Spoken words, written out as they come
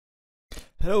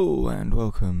Hello and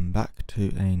welcome back to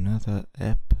another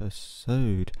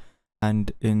episode.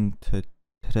 And in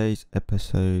today's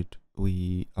episode,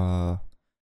 we are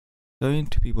going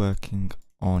to be working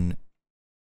on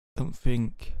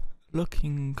something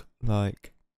looking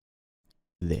like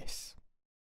this.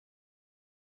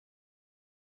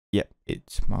 Yep,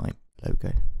 it's my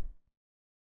logo.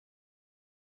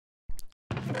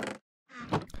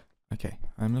 Okay,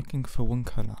 I'm looking for one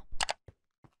colour.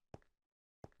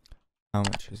 How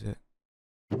much is it?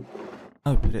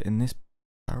 Oh, put it in this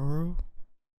barrel?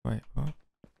 Wait, what?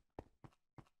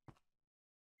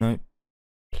 No,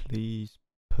 please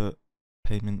put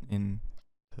payment in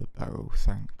the barrel,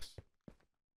 thanks.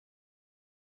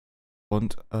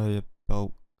 Want a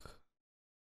bulk?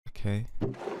 Okay,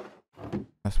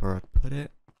 that's where I'd put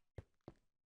it.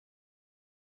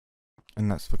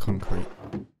 And that's for concrete.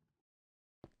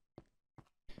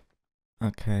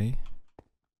 Okay.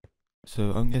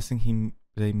 So I'm guessing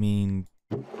they mean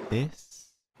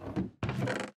this?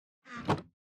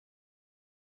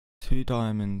 2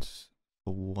 diamonds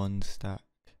for 1 stack.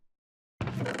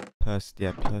 Per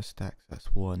stack,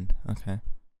 that's 1. Okay.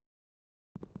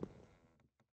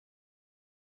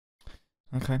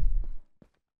 Okay.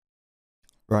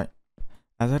 Right.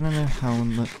 As I don't know how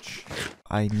much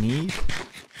I need,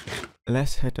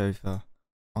 let's head over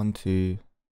onto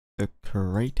the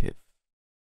creative.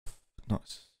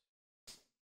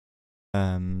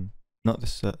 Not the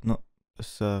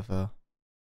server,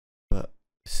 but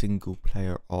single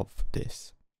player of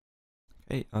this.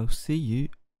 Okay, I'll see you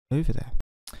over there.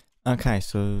 Okay,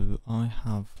 so I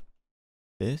have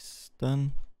this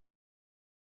done,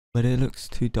 but it looks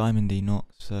too diamondy, not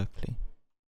circly.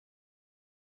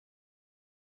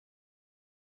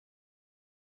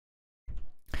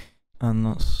 And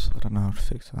I don't know how to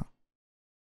fix that.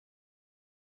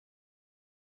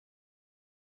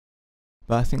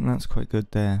 But I think that's quite good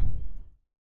there.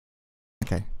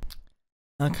 Okay.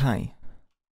 Okay.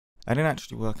 I didn't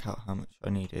actually work out how much I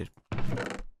needed.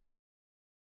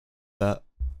 But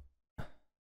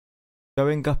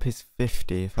going up is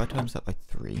 50. If I times that by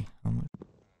 3, how much?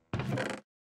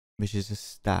 Which is a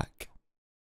stack.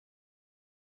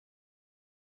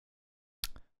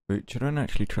 Which I don't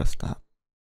actually trust that.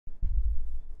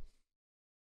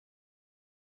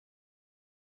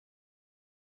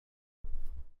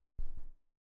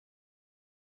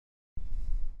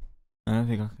 I don't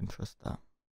think I can trust that.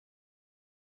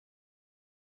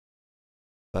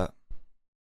 But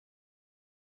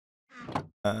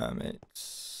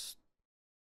it's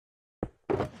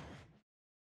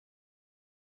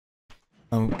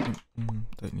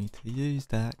don't need to use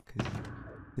that because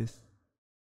this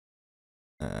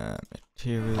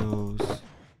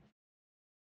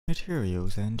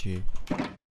materials and you.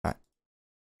 Right.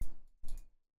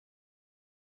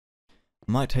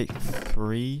 Might take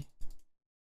 3.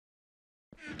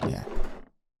 Yeah.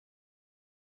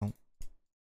 Oh.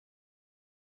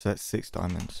 So that's 6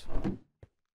 diamonds,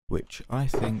 which I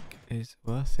think is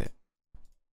worth it.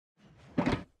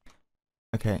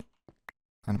 Okay.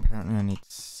 And apparently I need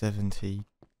 70.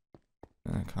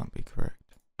 That can't be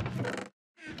correct.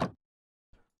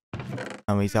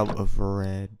 Oh, he's out of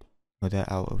red. Oh,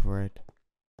 they're out of red.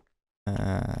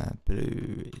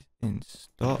 Blue is in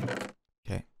stock.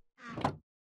 Okay.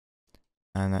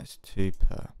 And that's 2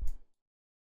 per.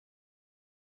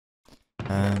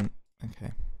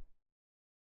 Okay.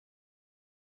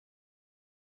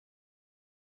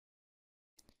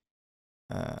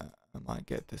 I might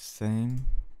get the same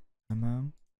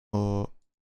amount, or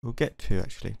we'll get 2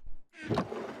 actually.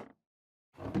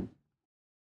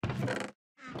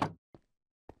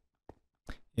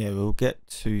 Yeah, we'll get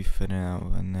 2 for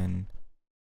now, and then.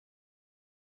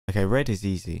 Okay, red is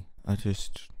easy. I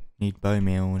just need bone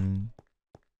meal and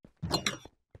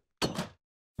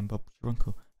Bob's your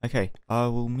uncle. Okay, I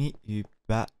will meet you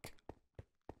back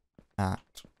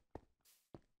at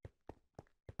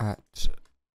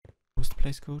what's the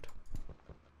place called?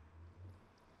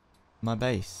 My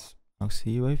base. I'll see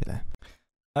you over there.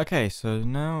 Okay, so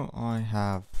now I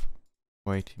have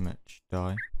way too much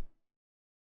dye.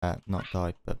 Not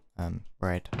dye, but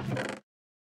red.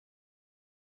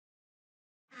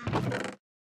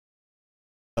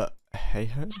 But hey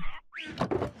ho.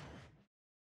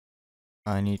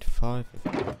 I need 5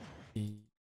 of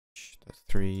each. That's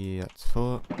 3, that's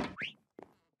 4.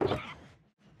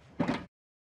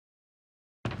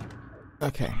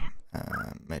 Okay.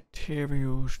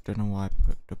 Materials. Don't know why I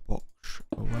put the box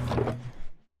away.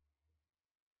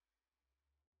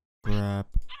 Grab.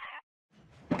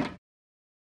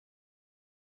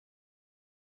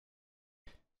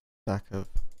 Stack of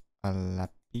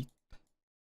alapit.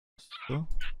 So.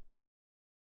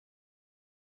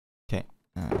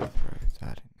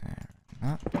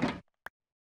 that.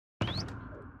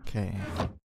 Okay.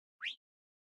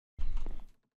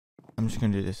 I'm just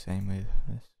gonna do the same with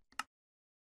this.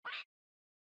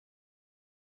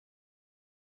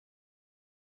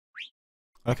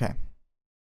 Okay.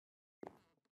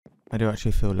 I do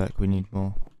actually feel like we need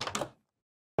more.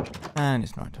 And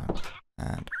it's night time.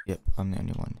 And yep, I'm the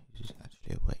only one who's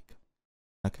actually awake.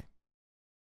 Okay.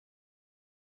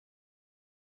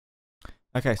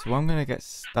 Okay, so I'm gonna get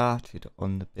started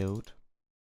on the build.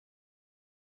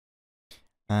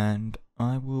 And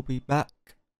I will be back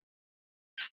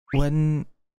when...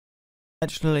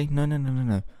 Actually,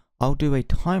 no. I'll do a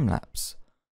time lapse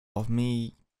of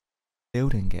me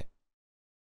building it.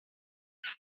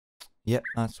 Yep,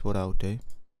 that's what I'll do.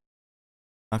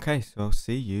 Okay, so I'll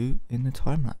see you in the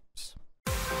time lapse.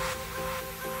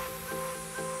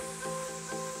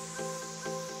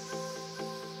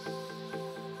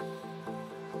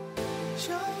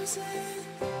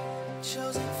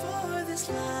 Chosen for this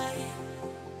life,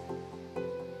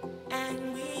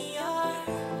 and we are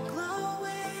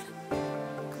glowing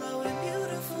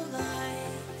beautiful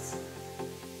lights,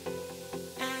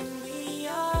 and we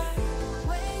are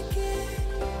waking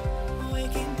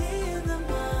in the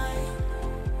mind,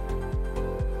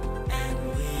 and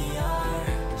we are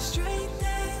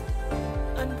strengthened,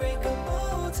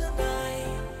 unbreakable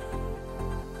tonight.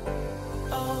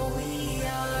 Oh, we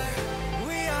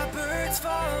are birds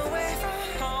far away from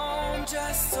home,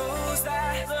 just souls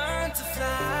that learn to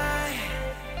fly.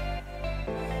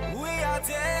 We are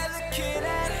delicate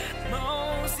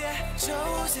animals, yeah,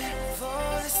 chosen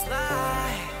for this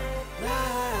life.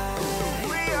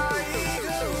 We are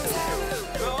eagles that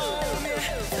roam, yeah,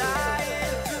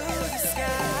 flying through the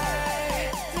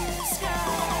sky. We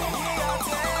are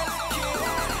delicate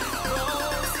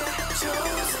animals, yeah,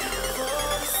 chosen for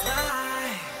this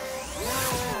life.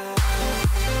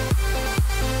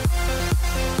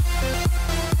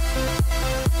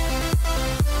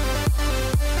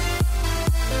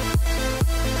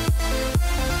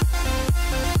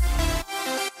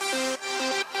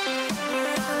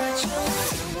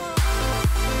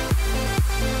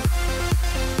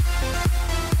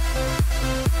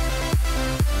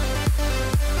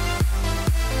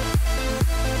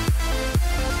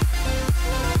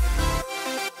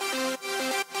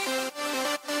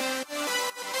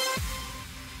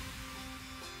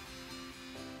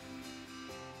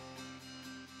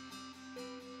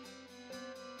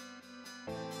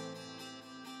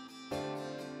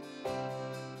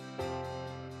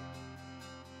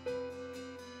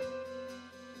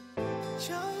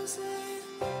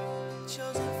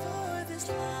 Chosen for this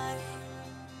life,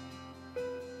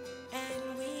 and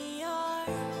we are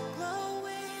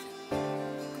glowing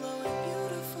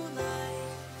beautiful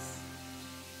lights,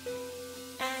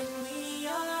 and we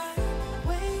are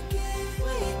waking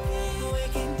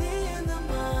in the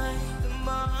mind,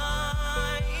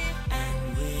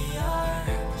 and we are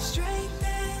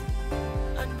strengthened,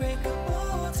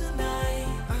 unbreakable tonight,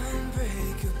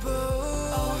 unbreakable.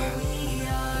 Oh, we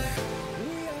are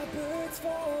birds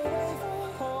far away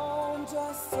from home,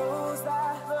 just souls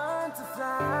that learn to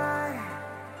fly.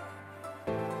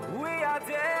 We are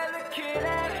delicate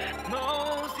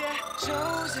animals, yeah,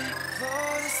 chosen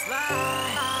for this life.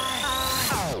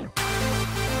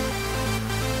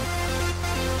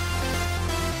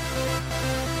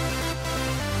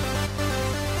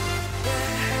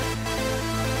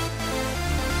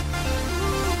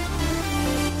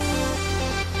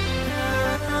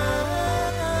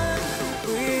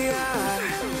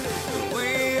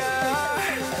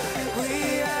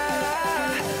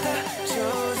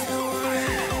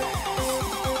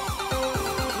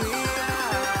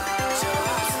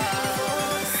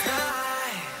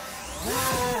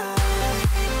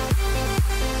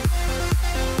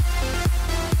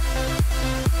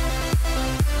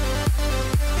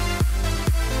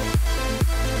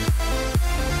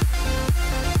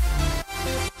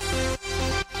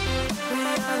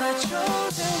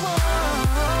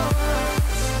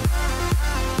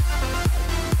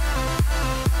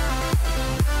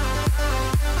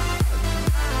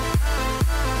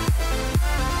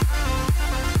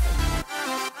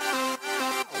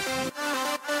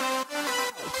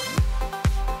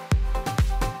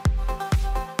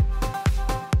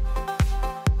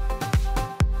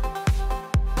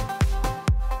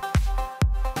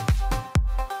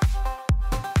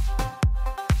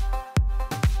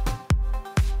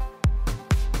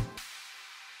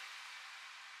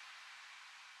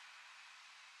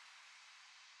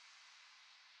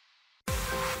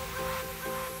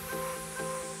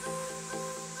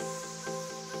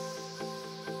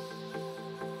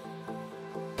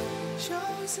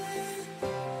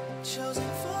 Chosen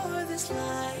for this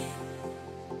light,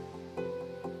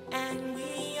 and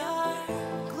we are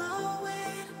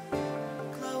glowing,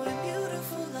 glowing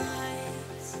beautiful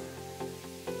lights,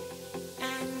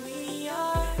 and we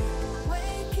are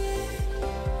waking,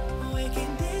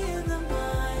 waking day in the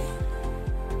mind,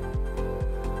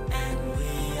 and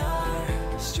we are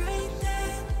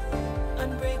strengthened,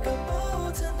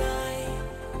 unbreakable tonight.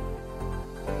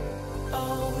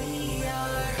 Oh, we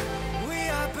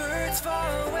are birds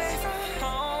far away from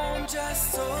home,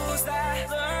 just souls that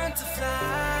learn to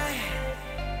fly.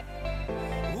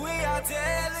 We are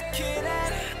delicate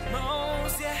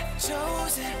animals, yeah,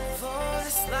 chosen for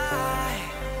this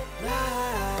life.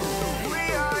 We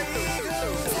are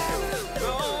eagles that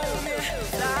roam, yeah,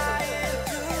 flying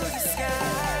through the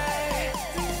sky.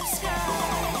 We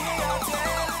are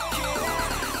delicate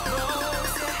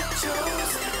animals, yeah,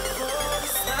 chosen for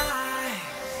this life.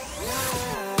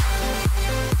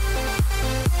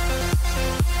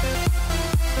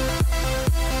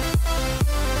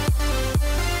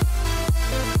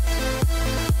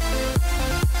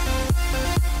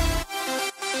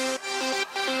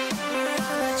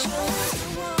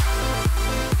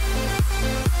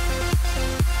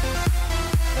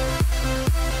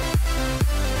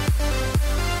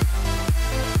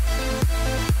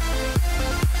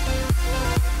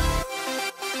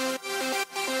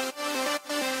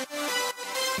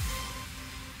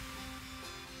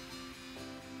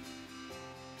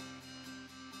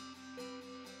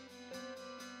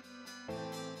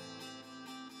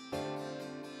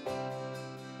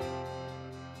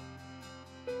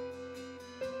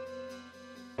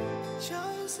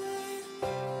 Chosen,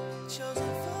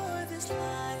 chosen for this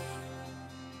life,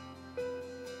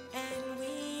 and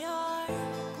we are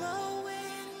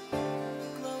glowing,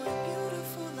 glowing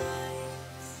beautiful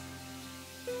lights,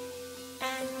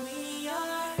 and we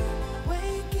are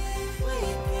waking,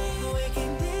 waking,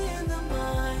 waking day in the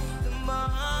mind,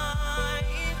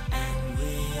 and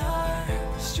we are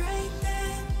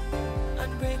strengthened,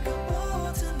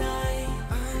 unbreakable tonight,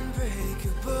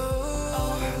 unbreakable.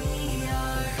 Oh, we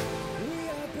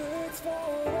are birds far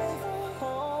away from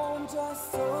home,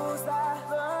 just souls that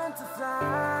learn to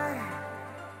fly.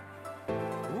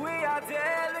 We are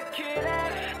delicate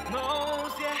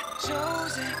animals, yeah,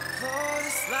 chosen for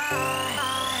this life.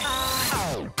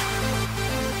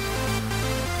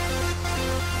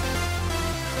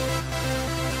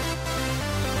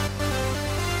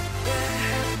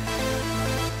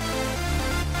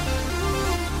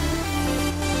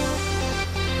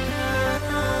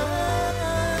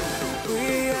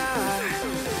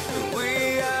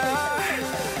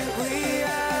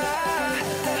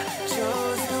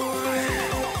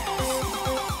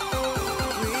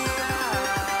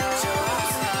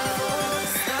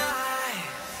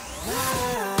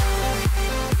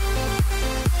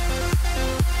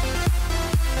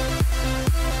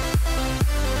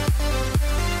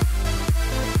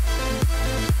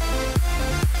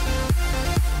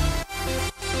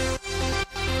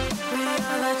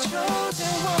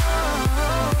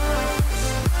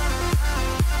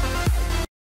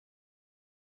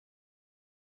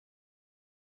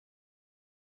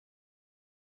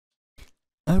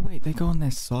 Oh wait, they go on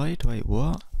their side? Wait,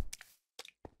 what?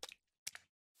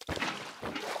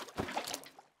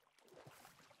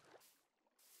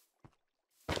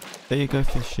 There you go,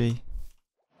 fishy.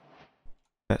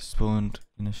 That spawned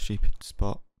in a stupid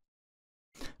spot.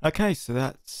 Okay, so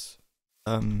that's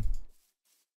that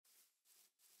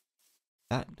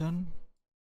done.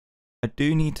 I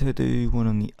do need to do one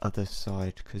on the other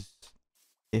side, because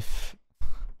if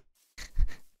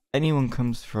anyone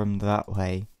comes from that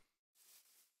way,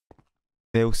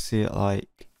 they'll see it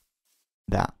like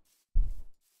that.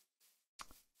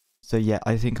 So yeah,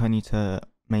 I think I need to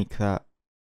make that,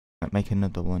 make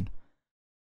another one.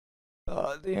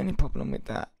 The only problem with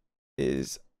that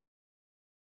is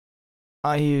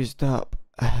I used up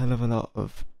a hell of a lot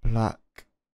of black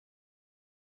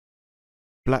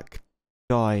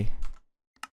dye.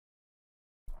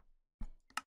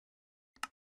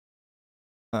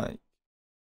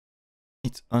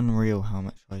 It's unreal how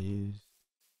much I use.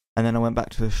 And then I went back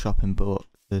to the shop and bought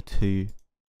the two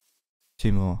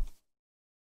more.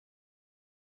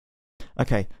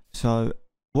 Okay, so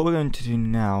what we're going to do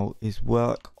now is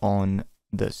work on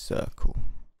the circle.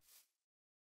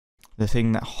 The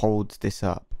thing that holds this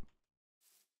up.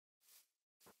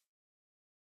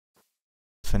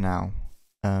 For now.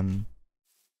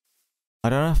 I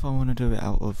don't know if I want to do it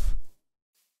out of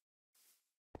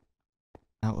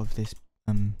this,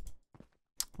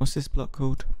 what's this block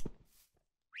called?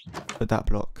 But that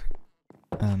block.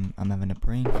 I'm having a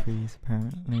brain freeze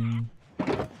apparently.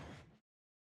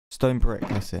 Stone brick,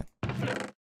 that's it.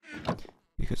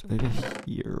 because over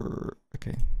here.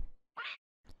 Okay.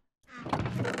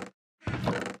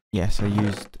 Yes, I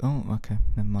used. Oh, okay.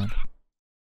 Never mind.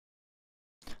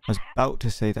 I was about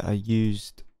to say that I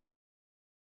used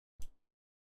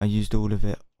all of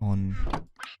it on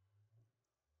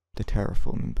the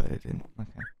terraforming, but I didn't.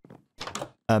 Okay.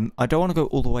 I don't want to go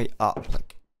all the way up,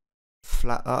 like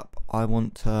flat up. I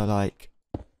want to like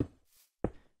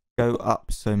go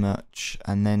up so much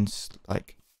and then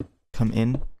like come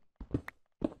in.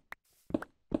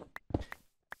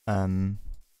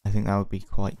 I think that would be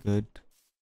quite good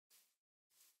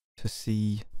to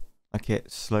see, like,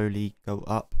 it slowly go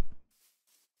up.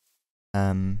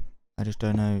 I just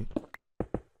don't know.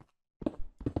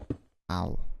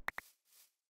 Ow.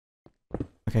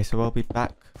 Okay, so I'll be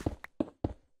back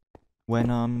when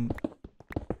I'm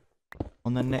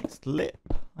on the next lip,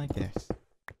 I guess.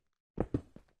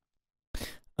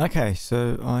 Okay,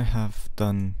 so I have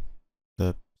done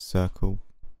the circle.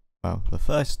 Well, the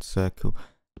first circle.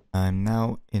 I'm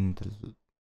now in the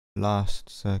last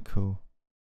circle.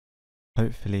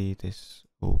 Hopefully this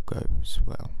all goes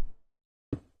well.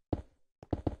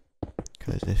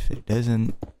 Because if it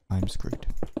doesn't, I'm screwed.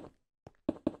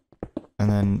 And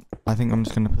then I think I'm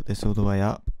just going to put this all the way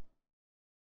up.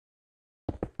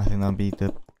 I think that'll be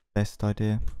the best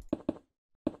idea.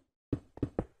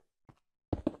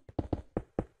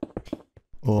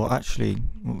 Or actually,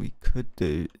 what we could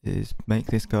do is make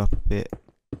this go up a bit.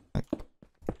 Like,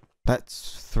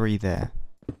 that's 3 there.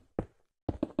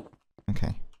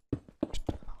 Okay. Just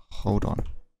hold on.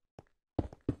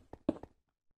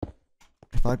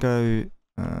 If I go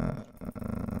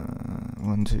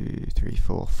 1, 2, 3,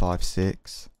 4, 5,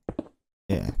 6.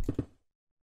 Yeah.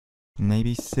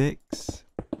 Maybe 6.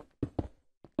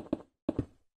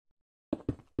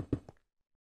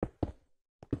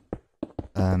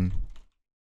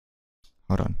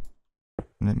 Hold on.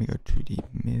 Let me go to the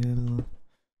middle.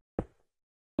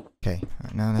 Okay,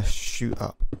 right, now let's shoot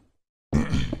up.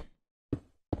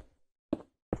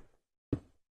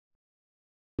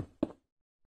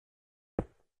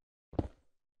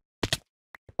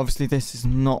 Obviously this is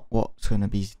not what's going to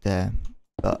be there,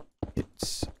 but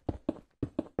it's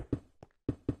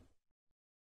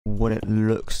what it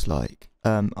looks like.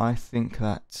 I think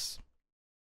that's...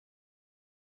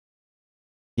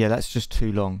 yeah, that's just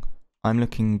too long. I'm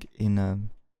looking in,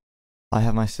 I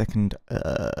have my second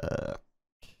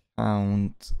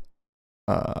count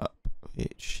up,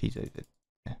 which she's over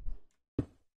there.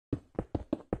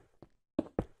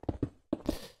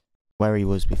 Where he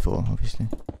was before, obviously.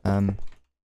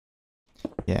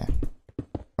 Yeah.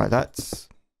 Right, that's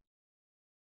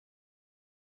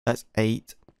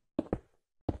 8.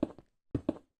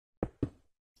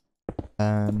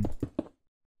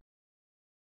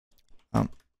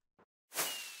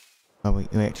 Oh, we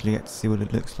actually get to see what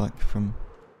it looks like from...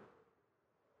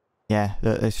 yeah,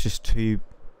 it's just too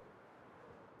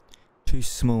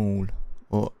small.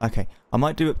 Or, okay, I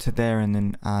might do up to there and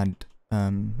then add,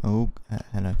 hello.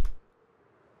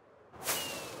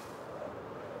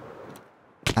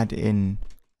 Add in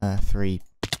 3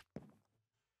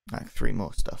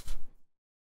 more stuff.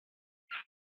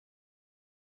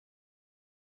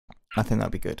 I think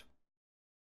that'd be good.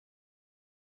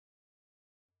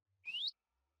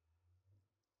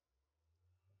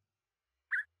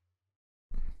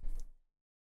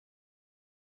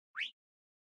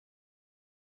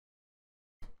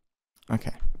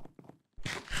 Okay.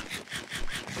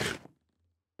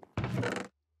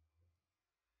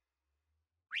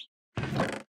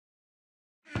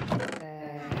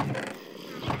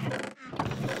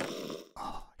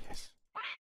 Oh, yes.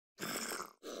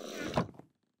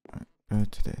 Right, go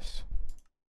to this.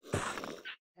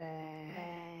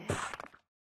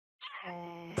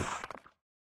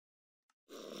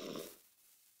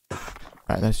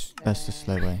 Right, that's the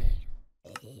slow way.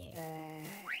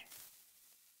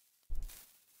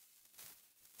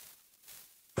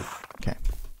 Okay.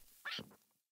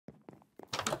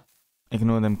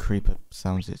 Ignore them creeper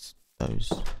sounds, it's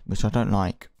those, which I don't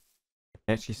like.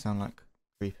 They actually sound like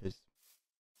creepers.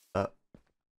 But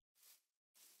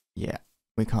yeah,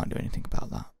 we can't do anything about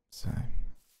that, so...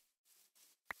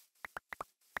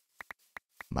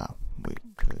 well, we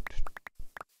could...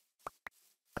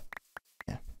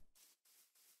 yeah.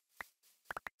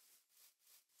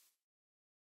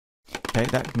 Okay,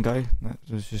 that can go. That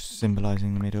was just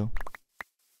symbolising the middle.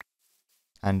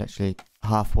 And actually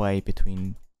halfway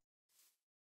between...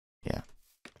 yeah,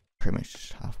 pretty much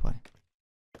just halfway.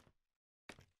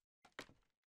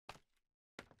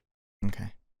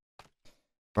 Okay.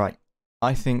 Right.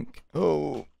 I think...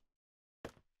 oh!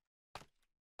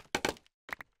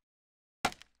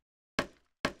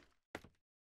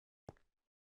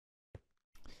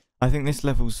 I think this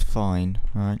level's fine,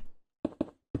 right?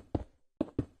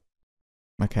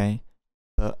 Okay,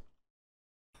 but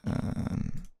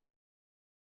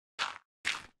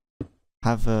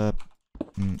have a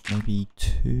maybe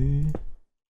 2.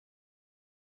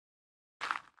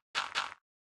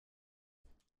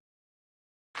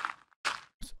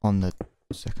 It's on the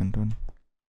second one,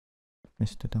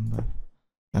 Mr. Dumbo.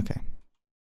 Okay.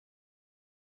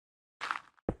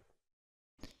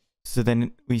 So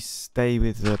then we stay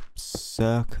with the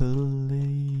circle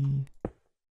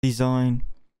design.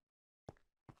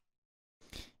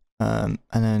 And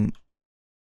then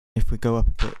if we go up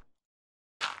a bit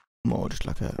more, just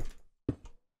like a...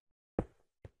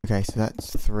 Okay, so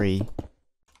that's 3.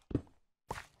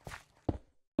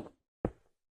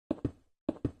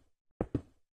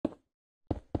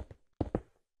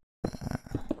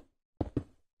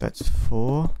 That's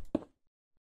 4.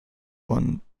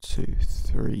 1, 2,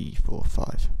 3, 4,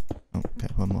 5. Oh, okay,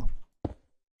 one more.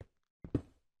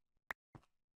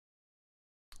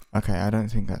 Okay, I don't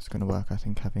think that's going to work. I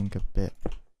think having a bit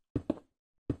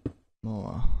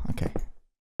more. Okay.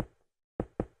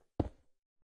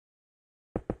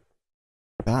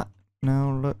 That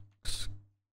now looks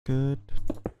good.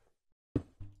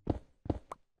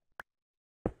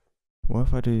 What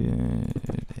if I do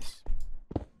this?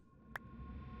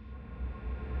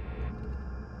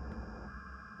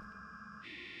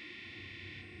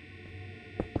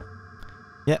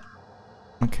 Yep.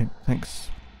 Okay, thanks.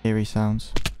 Eerie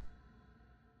sounds.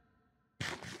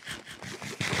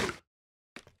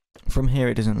 From here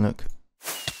it doesn't look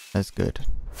as good.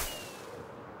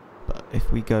 But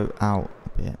if we go out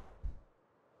a bit,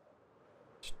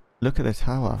 look at the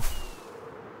tower.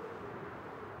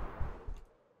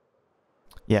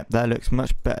 Yep, that looks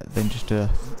much better than just a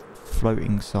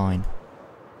floating sign.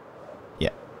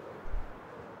 Yep.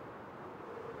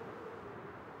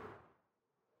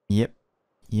 Yep.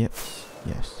 Yep.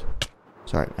 Yes.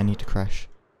 Sorry, I need to crash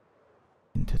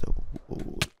into the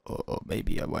wall. Or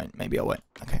maybe I won't. Maybe I won't.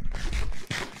 Okay.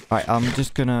 Alright, I'm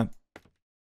just gonna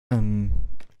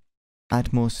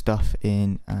add more stuff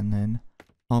in and then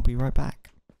I'll be right back.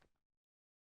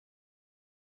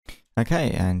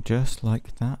 Okay, and just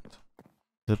like that,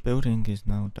 the building is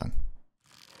now done.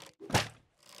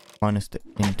 Minus the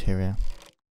interior.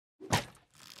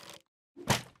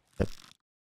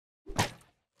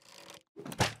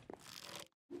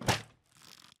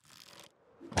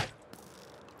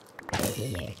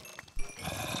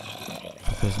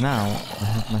 Because now I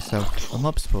have myself a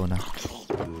mob spawner.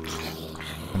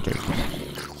 I'm joking.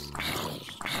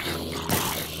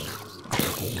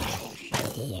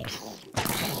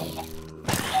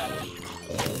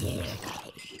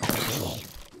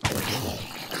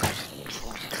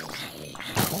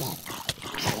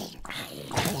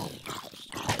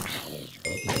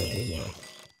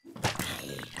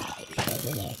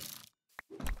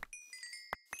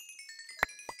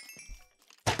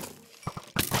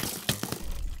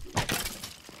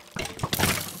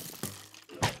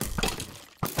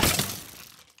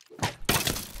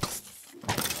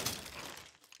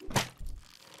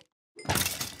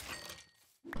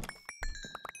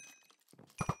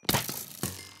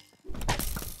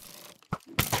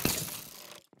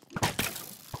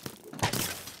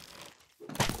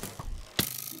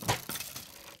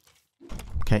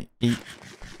 Okay, eat.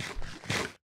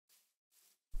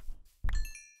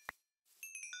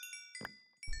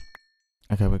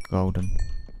 Okay, we're golden.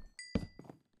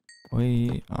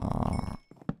 We are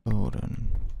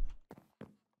golden.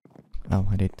 Oh,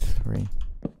 I did 3.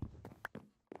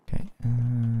 Okay.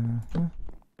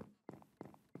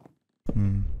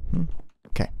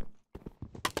 Okay.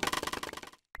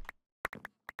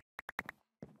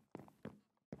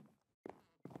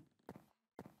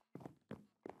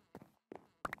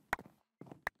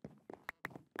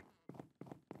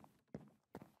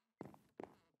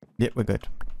 Yep, we're good.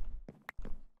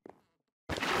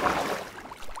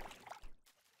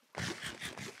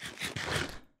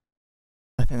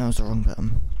 I think that was the wrong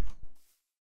button.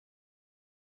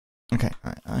 Okay,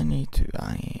 I need to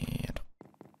add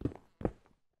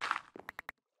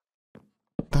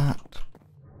that.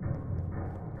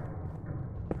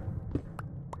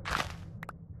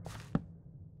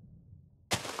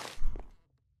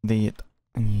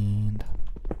 And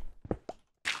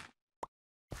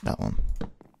that one.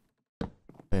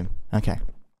 Boom. Okay.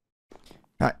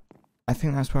 Right. I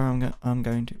think that's where I'm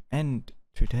going to end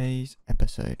today's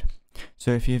episode.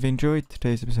 So if you've enjoyed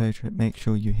today's episode, make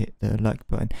sure you hit the like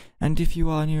button. And if you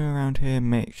are new around here,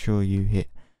 make sure you hit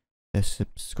the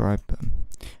subscribe button.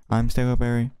 I'm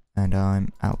Steggleberry, and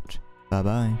I'm out. Bye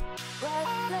bye.